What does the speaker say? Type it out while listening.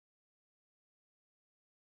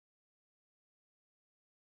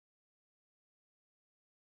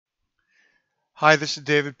Hi, this is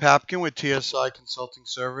David Papkin with TSI Consulting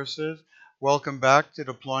Services. Welcome back to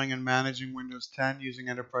deploying and managing Windows 10 using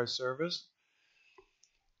Enterprise Service.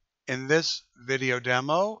 In this video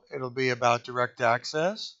demo, it'll be about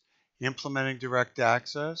DirectAccess, implementing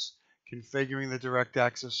DirectAccess, configuring the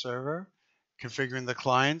DirectAccess server, configuring the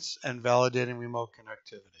clients, and validating remote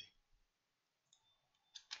connectivity.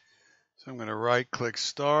 So I'm going to right-click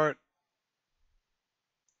Start,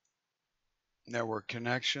 Network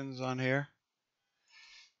Connections on here.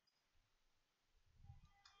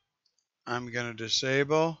 I'm going to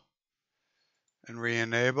disable and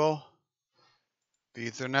re-enable the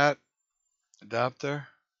Ethernet adapter.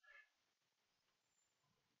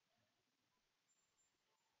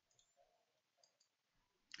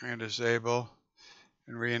 I'm going to disable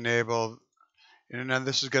and re-enable, and then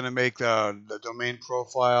this is going to make the domain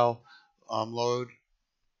profile load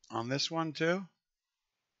on this one too.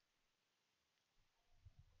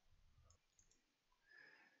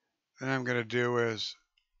 Then I'm going to do is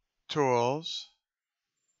Tools,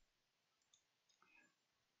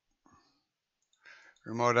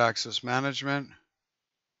 Remote Access Management.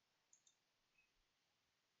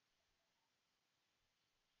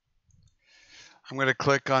 I'm going to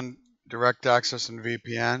click on Direct Access and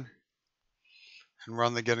VPN and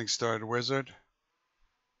run the Getting Started wizard.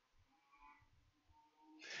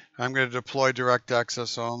 I'm going to deploy Direct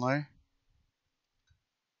Access only.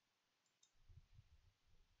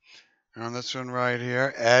 And on this one right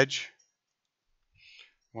here, Edge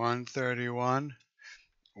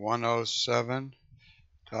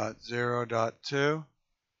 131.107.0.2.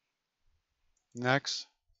 Next.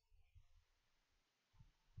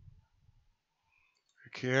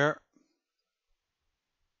 Click here.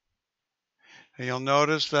 And you'll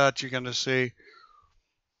notice that you're going to see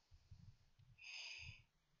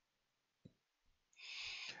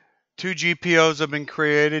two GPOs have been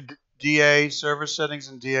created, DA server settings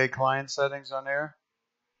and DA client settings on there.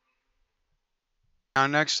 Now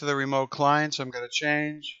next to the remote clients, I'm going to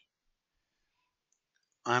change.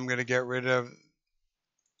 I'm going to get rid of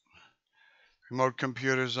remote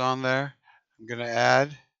computers on there. I'm going to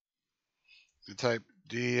add the type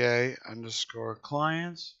DA underscore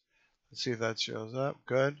clients. Let's see if that shows up.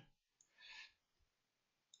 Good.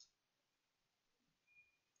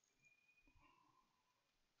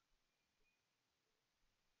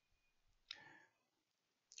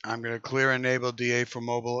 I'm going to clear enable DA for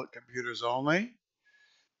mobile computers only.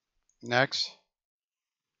 Next.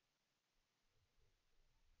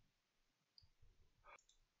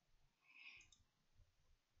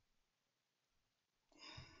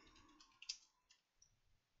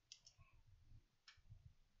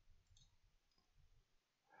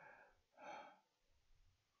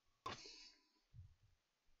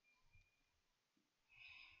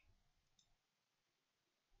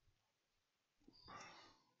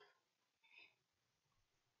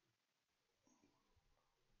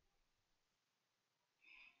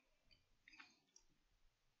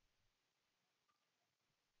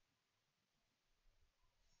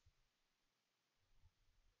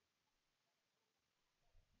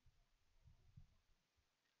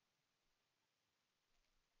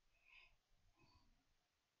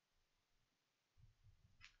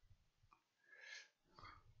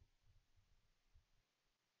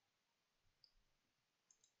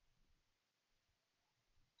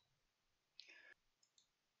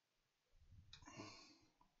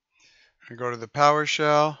 I go to the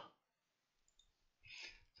PowerShell.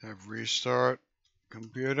 Have restart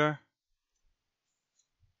computer.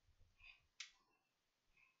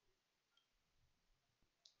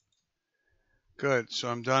 Good, so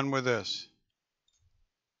I'm done with this.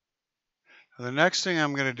 Now the next thing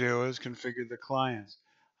I'm going to do is configure the clients.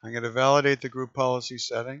 I'm going to validate the group policy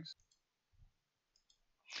settings.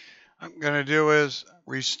 I'm going to do is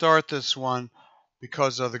restart this one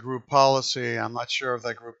because of the group policy. I'm not sure if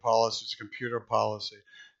that group policy is a computer policy.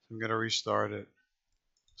 So I'm going to restart it.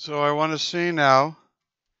 So I want to see now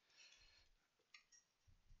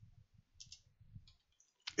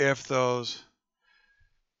if those,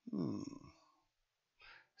 let's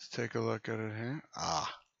take a look at it here.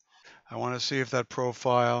 I want to see if that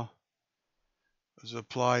profile is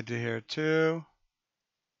applied to here too.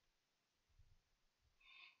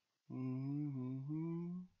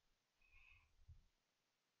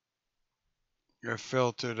 Your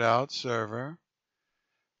filtered out server.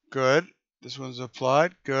 Good. This one's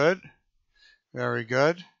applied. Good. Very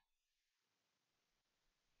good.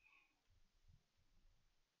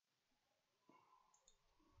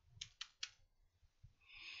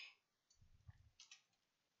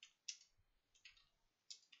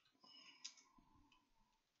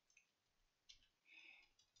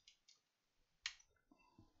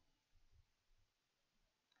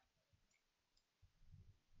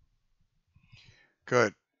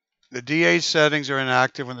 Good. The DA settings are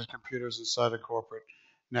inactive when the computer is inside a corporate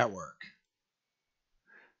network.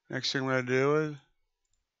 Next thing I'm going to do is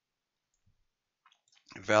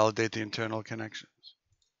validate the internal connections.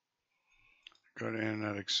 Go to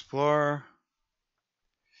Internet Explorer.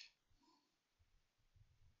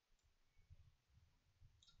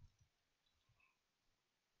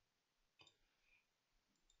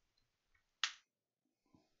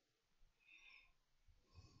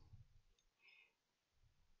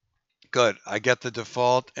 Good. I get the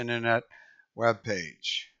default Internet web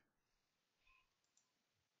page.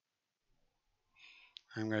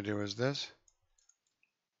 What I'm going to do is this.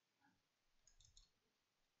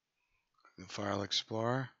 The File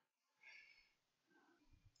Explorer.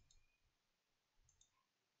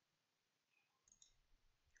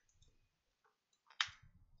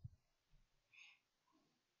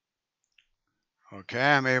 Okay,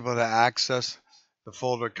 I'm able to access the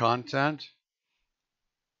folder content.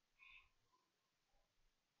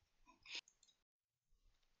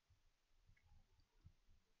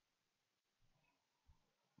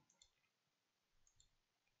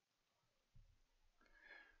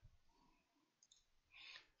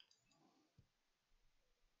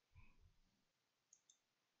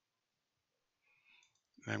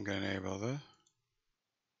 I'm going to enable this.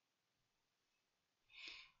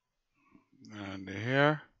 Under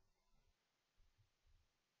here.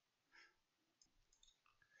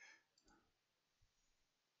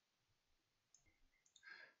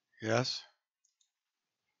 Yes.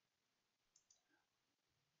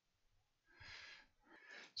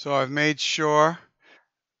 So I've made sure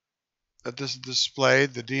that this is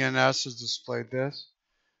displayed. The DNS is displayed this.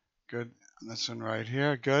 Good. And this one right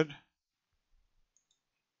here. Good.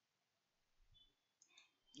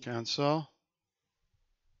 Cancel.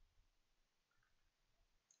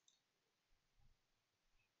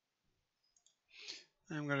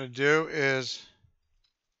 What I'm going to do is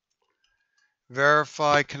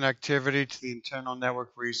verify connectivity to the internal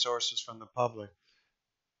network resources from the public.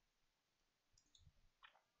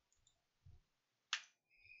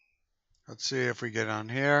 Let's see if we get on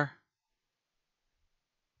here.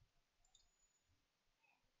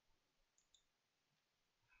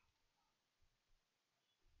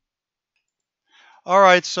 All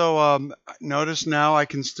right, so notice now I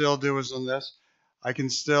can still do is on this. I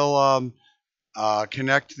can still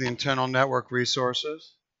connect to the internal network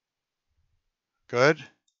resources. Good.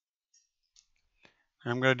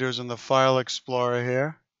 I'm going to do is in the File Explorer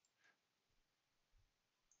here.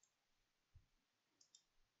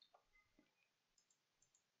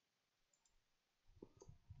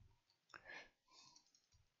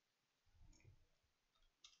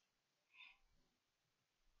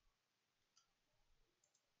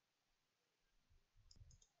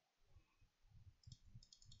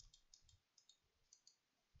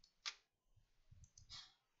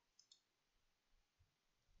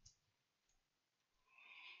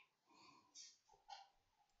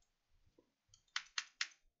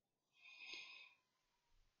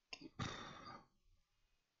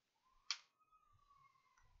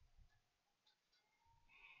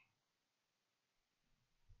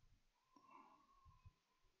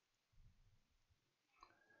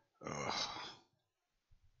 Ugh.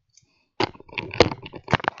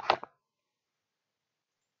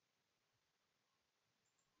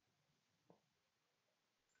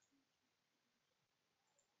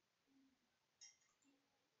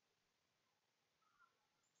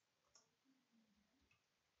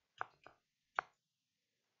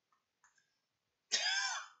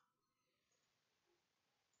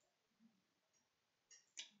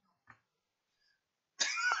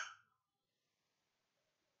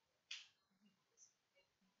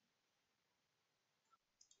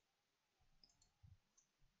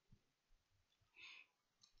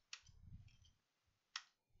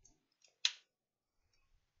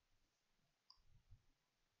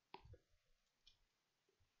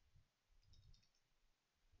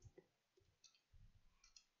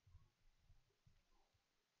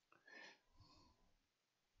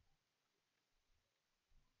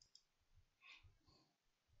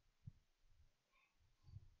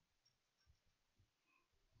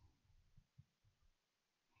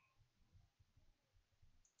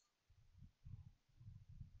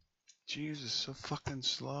 Jesus, so fucking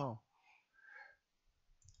slow.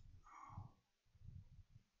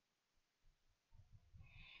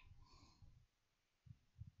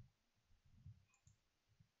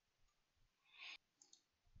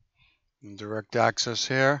 And direct access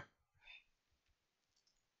here.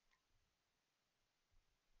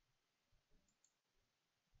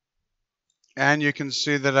 And you can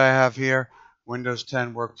see that I have here Windows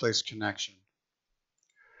 10 Workplace Connection.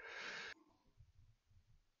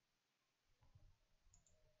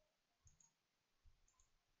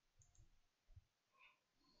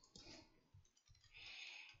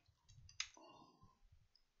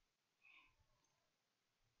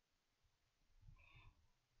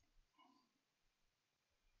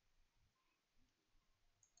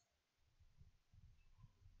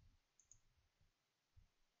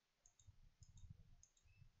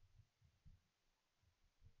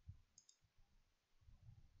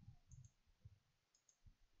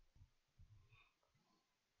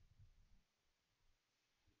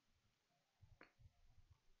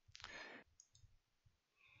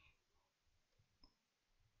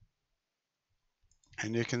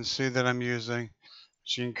 And you can see that I'm using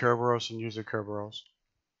machine Kerberos and user Kerberos.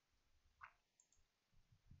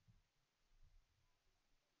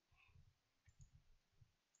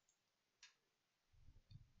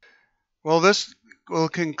 Well, this will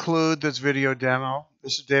conclude this video demo.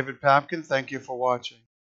 This is David Papkin. Thank you for watching.